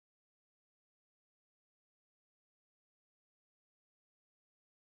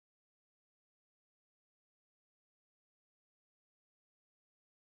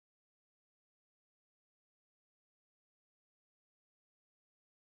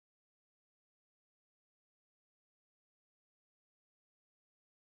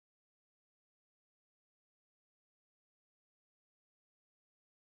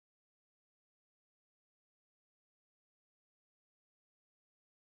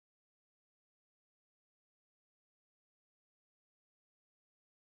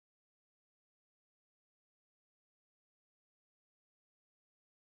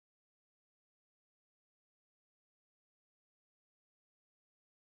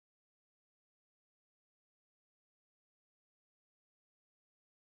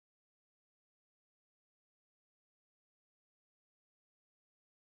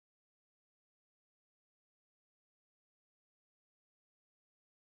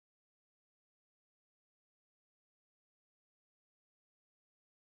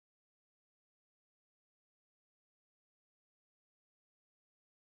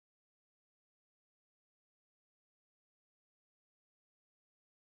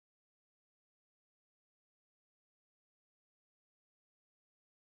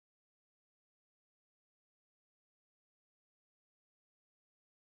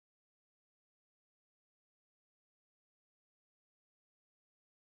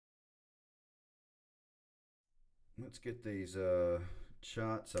Let's get these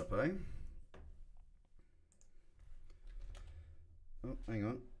charts up, eh? Oh, hang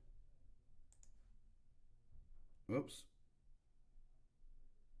on. Whoops.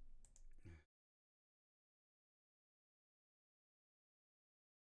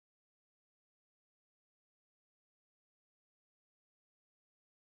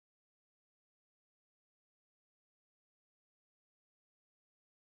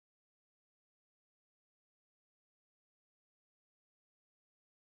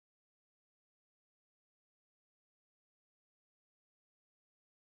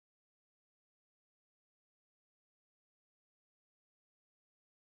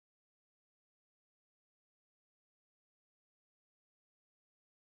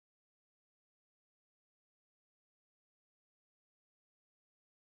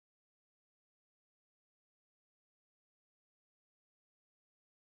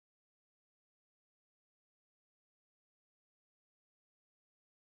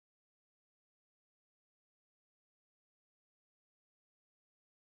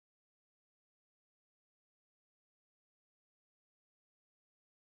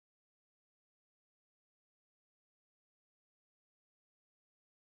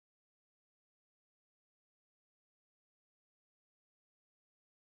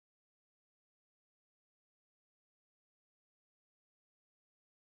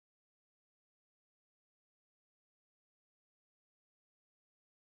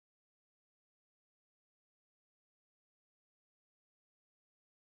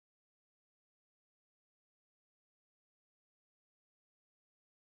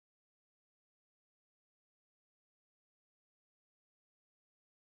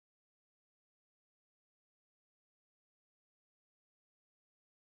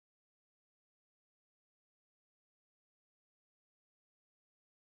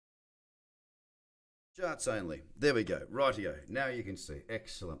 Charts only. There we go. Rightio. Now you can see.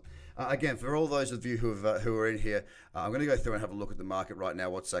 Excellent. Again, for all those of you who are in here, I'm going to go through and have a look at the market right now.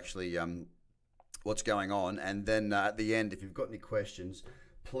 What's actually what's going on, and then at the end, if you've got any questions,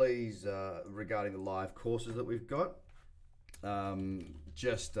 please regarding the live courses that we've got,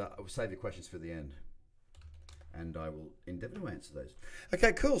 just save your questions for the end, and I will endeavour to answer those.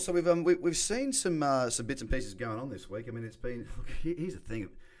 Okay, cool. So we've seen some bits and pieces going on this week. I mean, it's been. Look, here's the thing.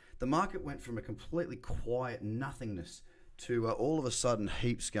 The market went from a completely quiet nothingness to all of a sudden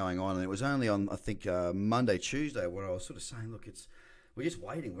heaps going on, and it was only on, I think, Monday, Tuesday, where I was sort of saying, look, we're just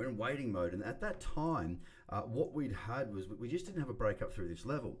waiting. We're in waiting mode, and at that time, what we'd had was we just didn't have a break up through this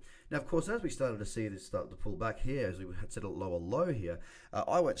level. Now, of course, as we started to see this start to pull back here, as we had set a lower low here,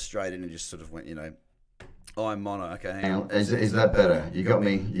 I went straight in and just sort of went, I'm mono. Okay, hang on. Is that better? You got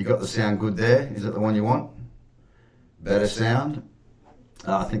me. You got the sound good there? Is that the one you want? Better sound?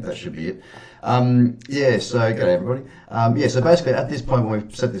 I think that should be it. Yeah, so g'day everybody. Yeah, so basically at this point when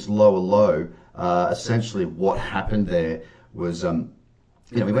we set this lower low, essentially what happened there was,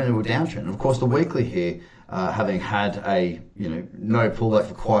 we went into a downtrend. And of course the weekly here, having had a, no pullback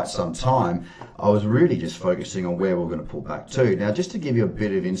for quite some time, I was really just focusing on where we're going to pull back to. Now, just to give you a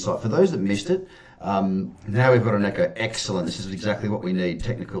bit of insight, for those that missed it, now we've got an echo. Excellent. This is exactly what we need.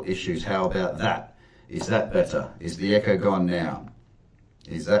 Technical issues. How about that? Is that better? Is the echo gone now?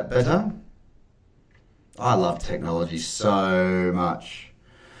 Is that better? I love technology so much.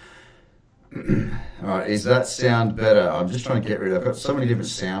 All right, is that sound better? I'm just trying to get rid of, I've got so many different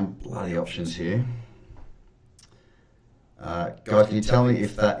sound bloody options here. Guys, can you tell me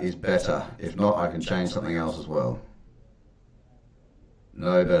if that is better? If not, I can change something else as well.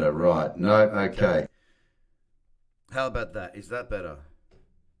 No better, right. No, okay. How about that? Is that better?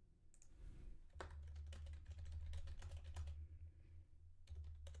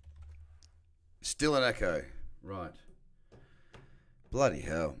 Still an echo. Right. Bloody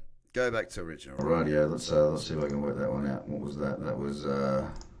hell. Go back to original. Right, yeah, let's see if I can work that one out. What was that? That was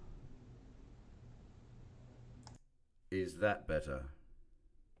Is that better?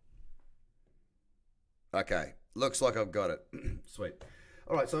 Okay. Looks like I've got it. Sweet.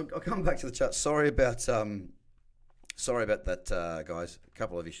 All right, so I'll come back to the chat. Sorry about that, guys. A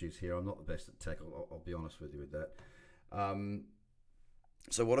couple of issues here. I'm not the best at tech. I'll be honest with you with that.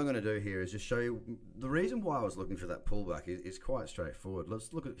 So what I'm going to do here is just show you the reason why I was looking for that pullback is quite straightforward.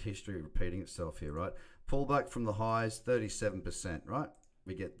 Let's look at history repeating itself here, right? Pullback from the highs, 37%, right?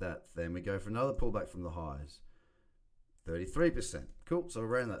 We get that. Then we go for another pullback from the highs, 33%. Cool. So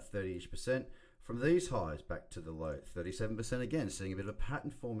around that 30-ish%. From these highs back to the low, 37% again. Seeing a bit of a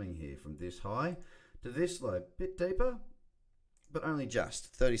pattern forming here from this high to this low. Bit deeper, but only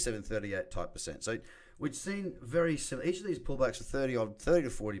just 37, 38 type percent. So we've seen very similar. Each of these pullbacks are 30 to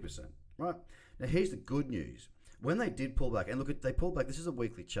 40%, right? Now here's the good news. when they did pull back, and look at they pulled back. This is a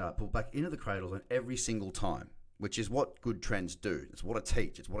weekly chart. Pulled back into the cradle zone every single time, which is what good trends do. It's what I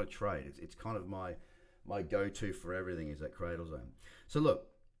teach. It's what I trade. It's kind of my go-to for everything is that cradle zone. So look,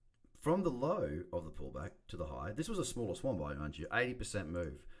 from the low of the pullback to the high, this was a smaller swan by, aren't you? 80%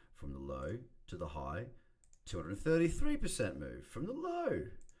 move from the low to the high, 233% move from the low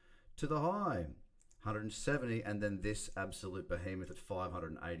to the high, 170, and then this absolute behemoth at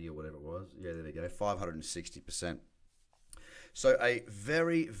 580 or whatever it was. Yeah, there we go, 560%. So a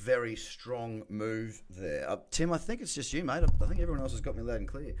very, very strong move there. Tim, I think it's just you, mate. I think everyone else has got me loud and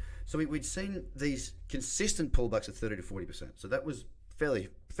clear. So we'd seen these consistent pullbacks at 30 to 40%. So that was fairly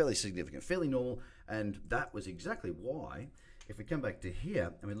significant, fairly normal, and that was exactly why, if we come back to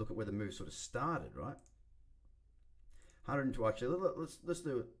here and we look at where the move sort of started, right? 102. Actually, let's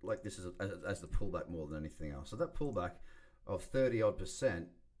do it like this as the pullback more than anything else. So that pullback of 30-odd%,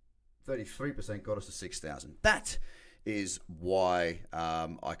 33% got us to 6,000. That is why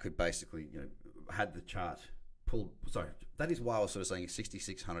I could basically, had the chart pulled. Sorry, that is why I was sort of saying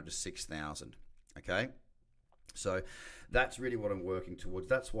 6,600 to 6,000. Okay, so that's really what I'm working towards.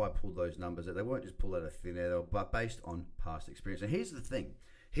 That's why I pulled those numbers. They weren't just pulled out of thin air, but based on past experience. And here's the thing.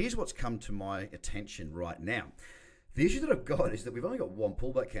 Here's what's come to my attention right now. The issue that I've got is that we've only got one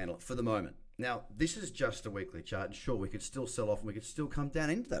pullback candle for the moment. Now, this is just a weekly chart, and sure, we could still sell off and we could still come down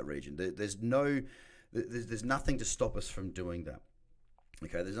into that region. There's nothing to stop us from doing that.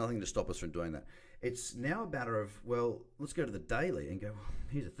 Okay, there's nothing to stop us from doing that. It's now a matter of, well, let's go to the daily and go, well,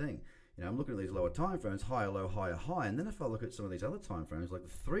 here's the thing. I'm looking at these lower time frames, higher, low, higher, high, and then if I look at some of these other time frames, like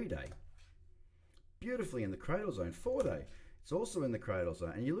the 3-day, beautifully in the cradle zone, 4-day, it's also in the cradle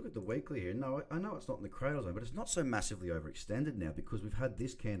zone. And you look at the weekly here. No, I know it's not in the cradle zone, but it's not so massively overextended now because we've had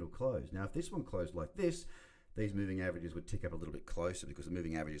this candle close. Now, if this one closed like this, these moving averages would tick up a little bit closer because the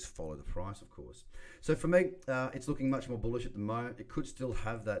moving averages follow the price, of course. So for me, it's looking much more bullish at the moment. It could still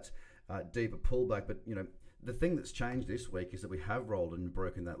have that deeper pullback, but the thing that's changed this week is that we have rolled and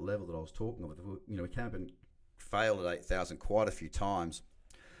broken that level that I was talking about. We came up and failed at 8,000 quite a few times.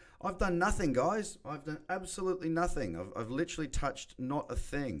 I've done nothing, guys. I've done absolutely nothing. I've literally touched not a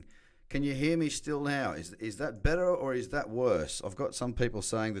thing. Can you hear me still now? Is that better or is that worse? I've got some people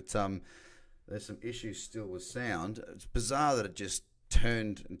saying that there's some issues still with sound. It's bizarre that it just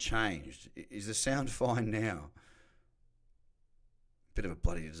turned and changed. Is the sound fine now? Bit of a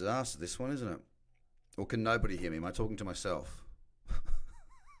bloody disaster, this one, isn't it? Or can nobody hear me? Am I talking to myself?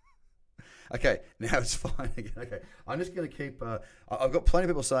 Okay, now it's fine again. Okay, I'm just going to keep. I've got plenty of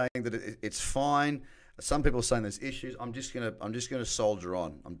people saying that it's fine. Some people are saying there's issues. I'm just gonna soldier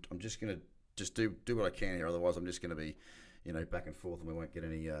on. I'm just gonna do what I can here. Otherwise, I'm just gonna be, back and forth, and we won't get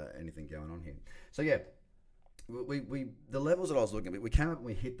anything going on here. So yeah, we the levels that I was looking at, we came up and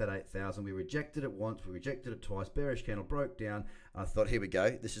we hit that 8,000. We rejected it once, we rejected it twice. Bearish candle broke down. I thought, here we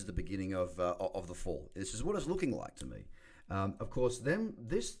go. This is the beginning of the fall. This is what it's looking like to me. Of course, then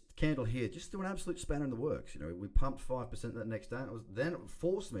this candle here just threw an absolute spanner in the works. We pumped 5% that next day. Then it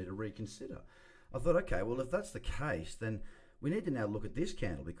forced me to reconsider. I thought, okay, well, if that's the case, then we need to now look at this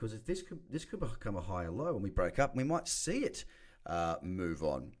candle because if this could become a higher low when we break up, we might see it move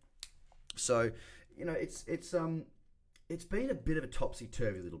on. So, it's been a bit of a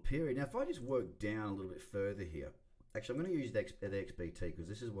topsy-turvy little period. Now, if I just work down a little bit further here, actually, I'm going to use the XBT because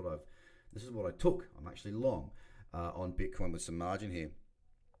this is what I took. I'm actually long on Bitcoin with some margin here.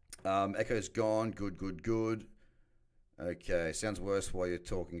 Echo's gone. Good. Okay, sounds worse while you're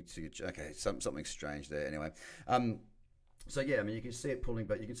talking to your... Okay, something strange there. Anyway, so yeah, you can see it pulling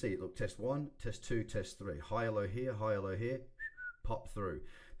back. You can see it. Look, test 1, test 2, test 3. Higher low here, pop through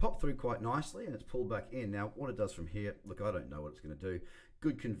quite nicely, and it's pulled back in. Now, what it does from here, look, I don't know what it's going to do.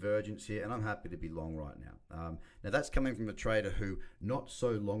 Good convergence here, and I'm happy to be long right now. Now, that's coming from a trader who not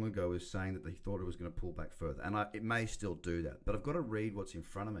so long ago was saying that they thought it was going to pull back further, and it may still do that, but I've got to read what's in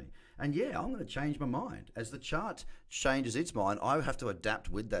front of me. And yeah, I'm going to change my mind. As the chart changes its mind, I have to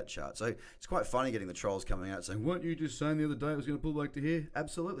adapt with that chart. So it's quite funny getting the trolls coming out saying, weren't you just saying the other day it was going to pull back to here?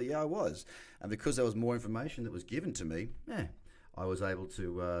 Absolutely, yeah, I was. And because there was more information that was given to me, I was able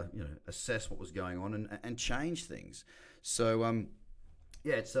to assess what was going on and change things. So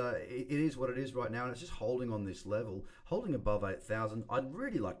yeah, it is what it is right now, and it's just holding on this level, holding above 8,000. I'd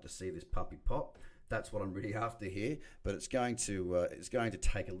really like to see this puppy pop. That's what I'm really after here, but it's going to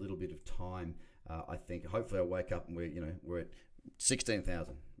take a little bit of time. I think. Hopefully, I'll wake up and we're at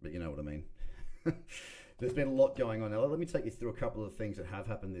 16,000. But you know what I mean. There's been a lot going on. Now, let me take you through a couple of things that have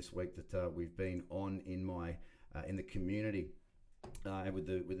happened this week that we've been on in the community and with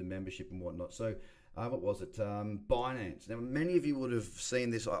the membership and whatnot. So What was it? Binance. Now, many of you would have seen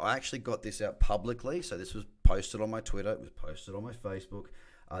this. I actually got this out publicly, so this was posted on my Twitter. It was posted on my Facebook.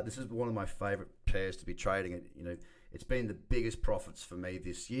 This is one of my favorite pairs to be trading. It's been the biggest profits for me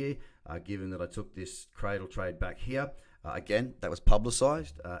this year, given that I took this cradle trade back here. Again, that was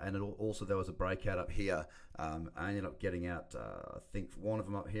publicized, and also there was a breakout up here. I ended up getting out, I think, one of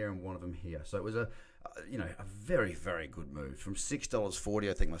them up here and one of them here. So it was a very, very good move. From $6.40,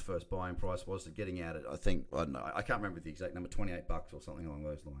 I think my first buying price was, to getting out at, I don't know, I can't remember the exact number, $28 or something along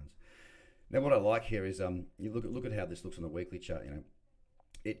those lines. Now, what I like here is you look at how this looks on the weekly chart.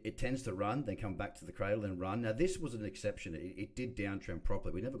 It tends to run, then come back to the cradle, then run. Now, this was an exception. It did downtrend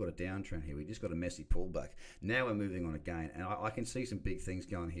properly. We never got a downtrend here. We just got a messy pullback. Now we're moving on again. And I can see some big things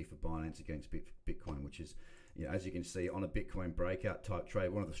going here for Binance against Bitcoin, which is, as you can see, on a Bitcoin breakout type trade,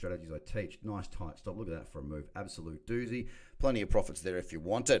 one of the strategies I teach. Nice tight stop. Look at that for a move. Absolute doozy. Plenty of profits there if you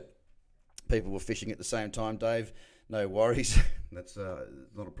want it. People were fishing at the same time, Dave. No worries. That's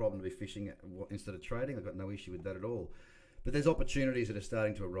not a problem to be fishing instead of trading. I've got no issue with that at all. But there's opportunities that are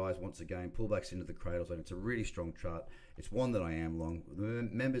starting to arise once again, pullbacks into the cradle zone. It's a really strong chart. It's one that I am long. The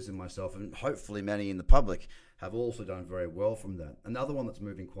members and myself, and hopefully many in the public, have also done very well from that. Another one that's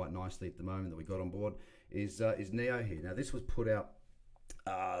moving quite nicely at the moment that we got on board is Neo here. Now, this was put out,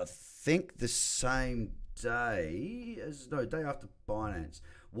 I think, the same day after Binance.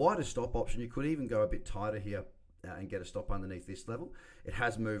 Wider stop option. You could even go a bit tighter here and get a stop underneath this level. It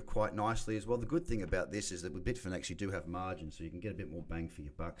has moved quite nicely as well. The good thing about this is that with Bitfinex you do have margin, so you can get a bit more bang for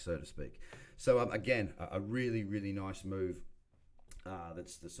your buck, so to speak. So again, a really, really nice move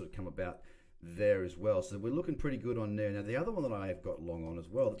that's sort of come about there as well. So we're looking pretty good on there. Now, the other one that I have got long on as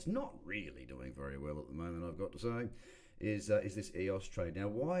well, that's not really doing very well at the moment, I've got to say, is this EOS trade. Now,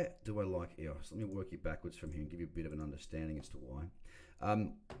 why do I like EOS? Let me work you backwards from here and give you a bit of an understanding as to why.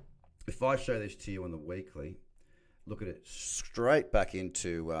 If I show this to you on the weekly, look at it, straight back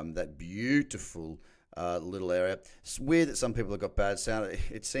into that beautiful little area. It's weird that some people have got bad sound.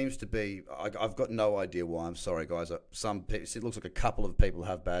 It seems to be, I've got no idea why. I'm sorry, guys. It looks like a couple of people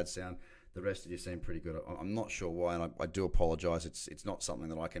have bad sound. The rest of you seem pretty good. I'm not sure why, and I do apologise. It's not something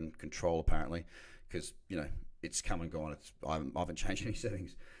that I can control, apparently, because, it's come and gone. I haven't changed any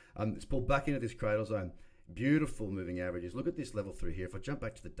settings. It's pulled back into this cradle zone. Beautiful moving averages. Look at this level through here. If I jump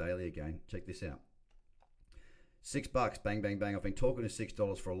back to the daily again, check this out. $6, bang, bang, bang. I've been talking to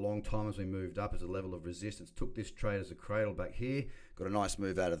 $6 for a long time as we moved up as a level of resistance. Took this trade as a cradle back here. Got a nice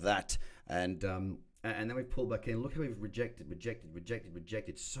move out of that. And then we pulled back in. Look how we've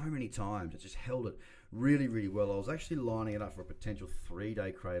rejected so many times. It just held it really, really well. I was actually lining it up for a potential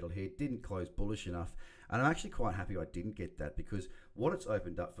 3-day cradle here. It didn't close bullish enough. And I'm actually quite happy I didn't get that, because what it's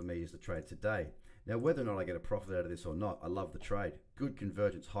opened up for me is the trade today. Now, whether or not I get a profit out of this or not, I love the trade. Good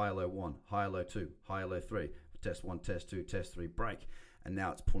convergence, higher low 1, higher low 2, higher low 3. Test 1, test 2, test 3, break. And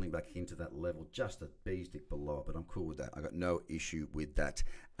now it's pulling back into that level, just a beestick below, but I'm cool with that. I got no issue with that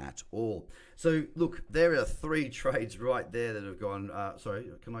at all. So look, there are 3 trades right there that have gone, sorry,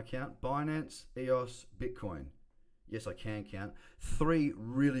 can I count? Binance, EOS, Bitcoin. Yes, I can count. 3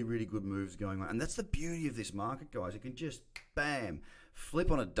 really, really good moves going on. And that's the beauty of this market, guys. It can just, bam,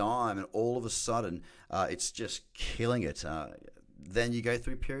 flip on a dime, and all of a sudden, it's just killing it. Then you go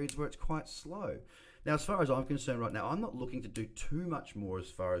through periods where it's quite slow. Now, as far as I'm concerned right now, I'm not looking to do too much more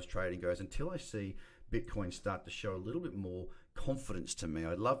as far as trading goes until I see Bitcoin start to show a little bit more confidence to me.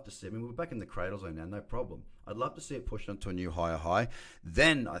 I'd love to see, we're back in the cradle zone now, no problem. I'd love to see it push onto a new higher high.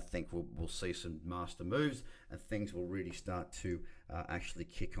 Then I think we'll see some master moves, and things will really start to actually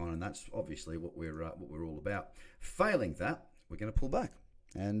kick on, and that's obviously what we're all about. Failing that, we're going to pull back.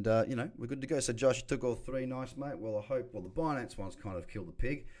 And, we're good to go. So, Josh, you took all 3. Nice, mate. Well, the Binance one's kind of killed the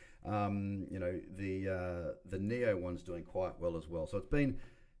pig. The Neo one's doing quite well as well. So it's been,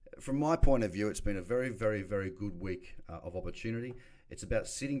 from my point of view, it's been a very, very, very good week of opportunity. It's about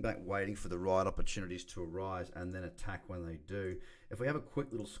sitting back, waiting for the right opportunities to arise, and then attack when they do. If we have a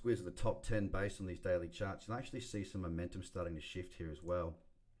quick little squiz of the top 10 based on these daily charts, you'll actually see some momentum starting to shift here as well.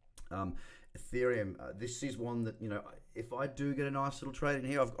 Ethereum, this is one that, if I do get a nice little trade in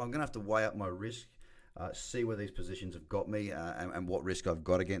here, I'm going to have to weigh up my risk. See where these positions have got me, and what risk I've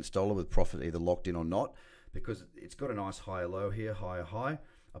got against dollar, with profit either locked in or not, because it's got a nice higher low here, higher high.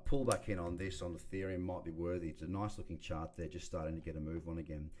 A pull back in on this on Ethereum might be worthy. It's a nice looking chart there, just starting to get a move on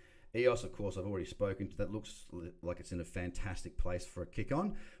again. EOS, of course, I've already spoken to. That looks like it's in a fantastic place for a kick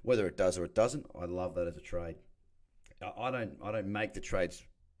on. Whether it does or it doesn't, I love that as a trade. I don't make the trades.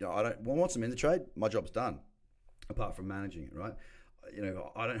 Once I'm in the trade, my job's done, apart from managing it, right?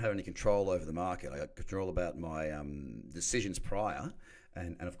 I don't have any control over the market. I got control about my decisions prior,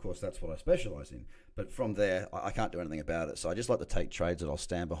 And of course, that's what I specialize in. But from there, I can't do anything about it. So I just like to take trades that I'll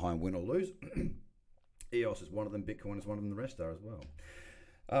stand behind, win or lose. EOS is one of them. Bitcoin is one of them. The rest are as well.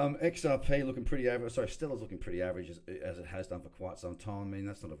 XRP looking pretty average. Sorry, Stella's looking pretty average as it has done for quite some time. I mean,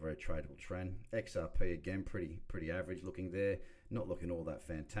 that's not a very tradable trend. XRP again, pretty average looking there. Not looking all that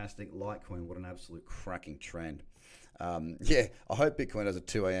fantastic. Litecoin, what an absolute cracking trend. Yeah, I hope Bitcoin has a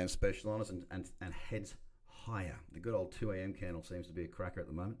 2 a.m. special on us and heads higher. The good old 2 a.m. candle seems to be a cracker at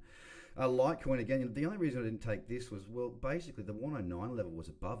the moment. Litecoin again. The only reason I didn't take this was, well, basically the 109 level was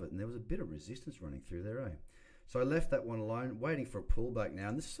above it, and there was a bit of resistance running through there, eh? So I left that one alone, waiting for a pullback now,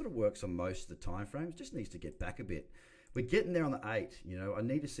 and this sort of works on most of the time frames. Just needs to get back a bit. We're getting there on the 8. You know, I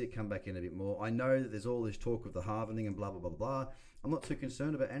need to see it come back in a bit more. I know that there's all this talk of the halvening and blah blah blah blah. I'm not too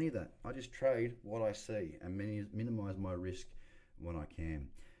concerned about any of that. I just trade what I see and minimize my risk when I can.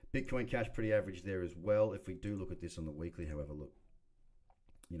 Bitcoin Cash pretty average there as well. If we do look at this on the weekly, however, look,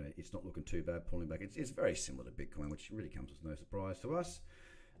 you know, it's not looking too bad pulling back. It's very similar to Bitcoin, which really comes as no surprise to us.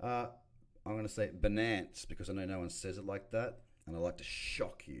 I'm going to say Binance because I know no one says it like that, and I like to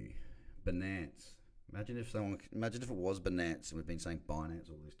shock you. Binance. Imagine if it was Binance and we've been saying Binance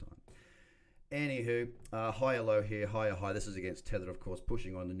all this time. Anywho, higher low here, higher high. This is against Tether, of course,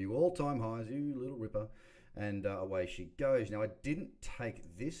 pushing on the new all-time highs. You little ripper. And away she goes. Now, I didn't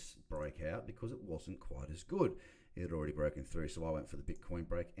take this breakout because it wasn't quite as good. It had already broken through, so I went for the Bitcoin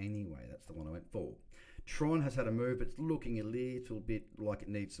break anyway. That's the one I went for. Tron has had a move, but it's looking a little bit like it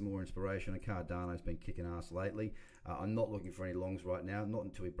needs some more inspiration. And Cardano's been kicking ass lately. I'm not looking for any longs right now, not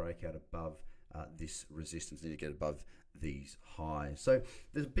until we break out above this resistance. Need to get above these highs. So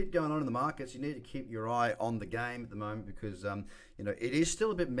there's a bit going on in the markets. You need to keep your eye on the game at the moment because you know, it is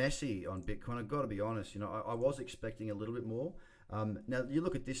still a bit messy on Bitcoin. I've got to be honest. You know, I was expecting a little bit more. Now you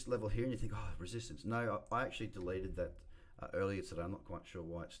look at this level here and you think, oh, resistance. No, I actually deleted that earlier today. I'm not quite sure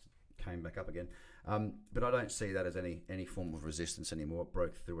why it came back up again. But I don't see that as any form of resistance anymore. It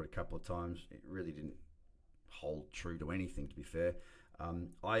broke through it a couple of times. It really didn't hold true to anything, to be fair.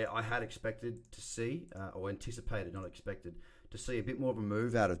 I had expected to see, or anticipated, not expected, to see a bit more of a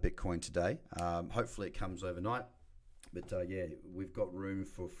move out of Bitcoin today. Hopefully it comes overnight. But yeah, we've got room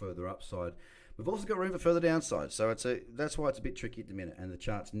for further upside. We've also got room for further downside. So that's why it's a bit tricky at the minute. And the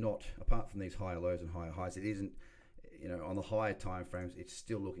chart's not, apart from these higher lows and higher highs, it isn't, you know, on the higher time frames, it's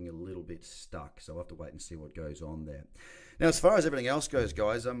still looking a little bit stuck. So we'll have to wait and see what goes on there. Now, as far as everything else goes,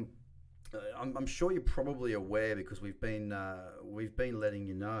 guys, I'm sure you're probably aware because we've been letting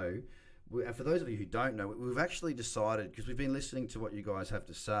you know. And for those of you who don't know, we've actually decided, because we've been listening to what you guys have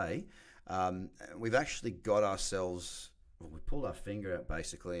to say, we've actually got ourselves, well, we pulled our finger out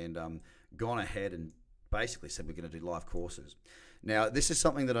basically and gone ahead and basically said we're going to do live courses. Now, this is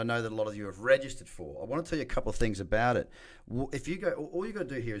something that I know that a lot of you have registered for. I want to tell you a couple of things about it. If you go, all you got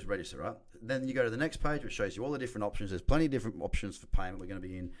to do here is register, right? Then you go to the next page, which shows you all the different options. There's plenty of different options for payment. We're going to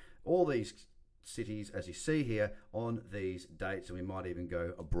be in all these cities, as you see here, on these dates, and we might even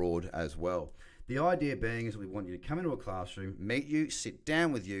go abroad as well. The idea being is that we want you to come into a classroom, meet you, sit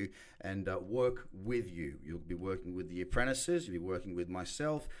down with you, and work with you. You'll be working with the apprentices, you'll be working with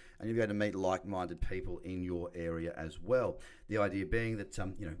myself, and you'll be able to meet like-minded people in your area as well. The idea being that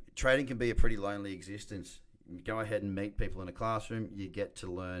you know, trading can be a pretty lonely existence. You go ahead and meet people in a classroom, you get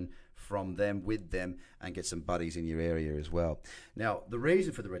to learn from them, with them, and get some buddies in your area as well. Now, the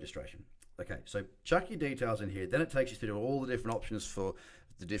reason for the registration. Okay, so chuck your details in here. Then it takes you through all the different options for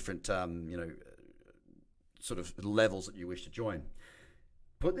the different, you know, sort of levels that you wish to join.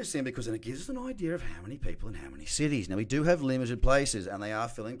 Put this in because then it gives us an idea of how many people in how many cities. Now, we do have limited places, and they are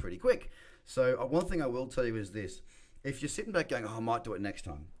filling pretty quick. So one thing I will tell you is this. If you're sitting back going, oh, I might do it next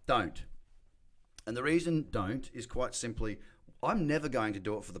time, don't. And the reason don't is quite simply, I'm never going to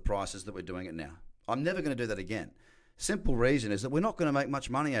do it for the prices that we're doing it now. I'm never going to do that again. Simple reason is that we're not going to make much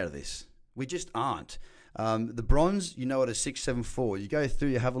money out of this. We just aren't. The bronze, you know it is 674. You go through,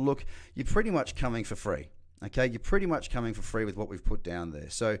 you have a look, you're pretty much coming for free. Okay, you're pretty much coming for free with what we've put down there.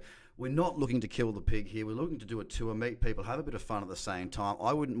 So we're not looking to kill the pig here. We're looking to do a tour, meet people, have a bit of fun at the same time.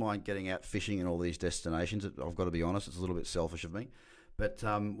 I wouldn't mind getting out fishing in all these destinations. I've got to be honest, it's a little bit selfish of me. But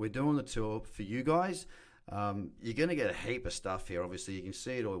we're doing the tour for you guys. You're going to get a heap of stuff here. Obviously, you can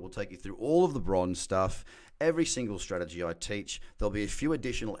see it all. We'll take you through all of the bronze stuff, every single strategy I teach. There'll be a few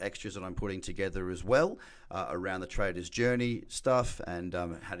additional extras that I'm putting together as well around the trader's journey stuff and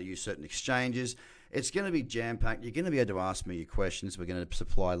how to use certain exchanges. It's going to be jam-packed. You're going to be able to ask me your questions. We're going to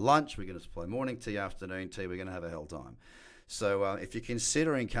supply lunch. We're going to supply morning tea, afternoon tea. We're going to have a hell time. So if you're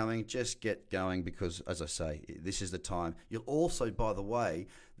considering coming, just get going because, as I say, this is the time. You'll also, by the way,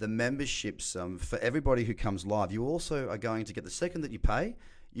 the memberships for everybody who comes live, you also are going to get, the second that you pay,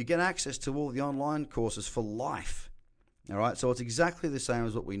 you get access to all the online courses for life. All right, so it's exactly the same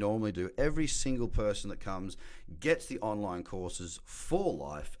as what we normally do. Every single person that comes gets the online courses for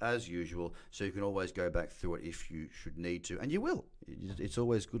life as usual, so you can always go back through it if you should need to, and you will. It's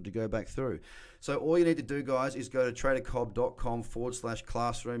always good to go back through. So all you need to do, guys, is go to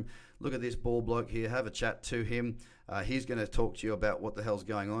TraderCobb.com/classroom. Look at this ball bloke here. Have a chat to him. He's going to talk to you about what the hell's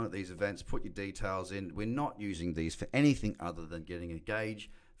going on at these events. Put your details in. We're not using these for anything other than getting a gauge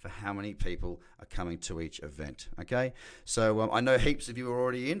for how many people are coming to each event, okay? So I know heaps of you are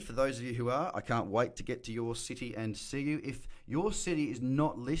already in. For those of you who are, I can't wait to get to your city and see you. If your city is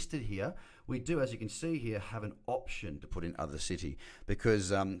not listed here, we do, as you can see here, have an option to put in other city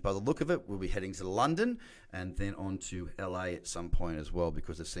because by the look of it, we'll be heading to London and then on to LA at some point as well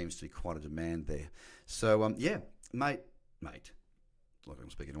because there seems to be quite a demand there. So yeah, mate, like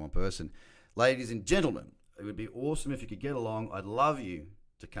I'm speaking to one person. Ladies and gentlemen, it would be awesome if you could get along. I'd love you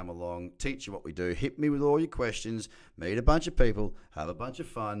to come along, teach you what we do, hit me with all your questions, meet a bunch of people, have a bunch of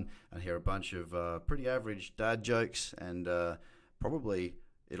fun, and hear a bunch of pretty average dad jokes, and probably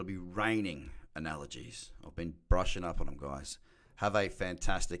it'll be raining analogies. I've been brushing up on them, guys. Have a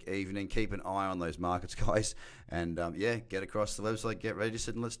fantastic evening. Keep an eye on those markets, guys, and yeah, get across the website, get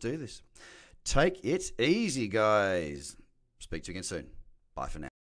registered, and let's do this. Take it easy, guys. Speak to you again soon. Bye for now.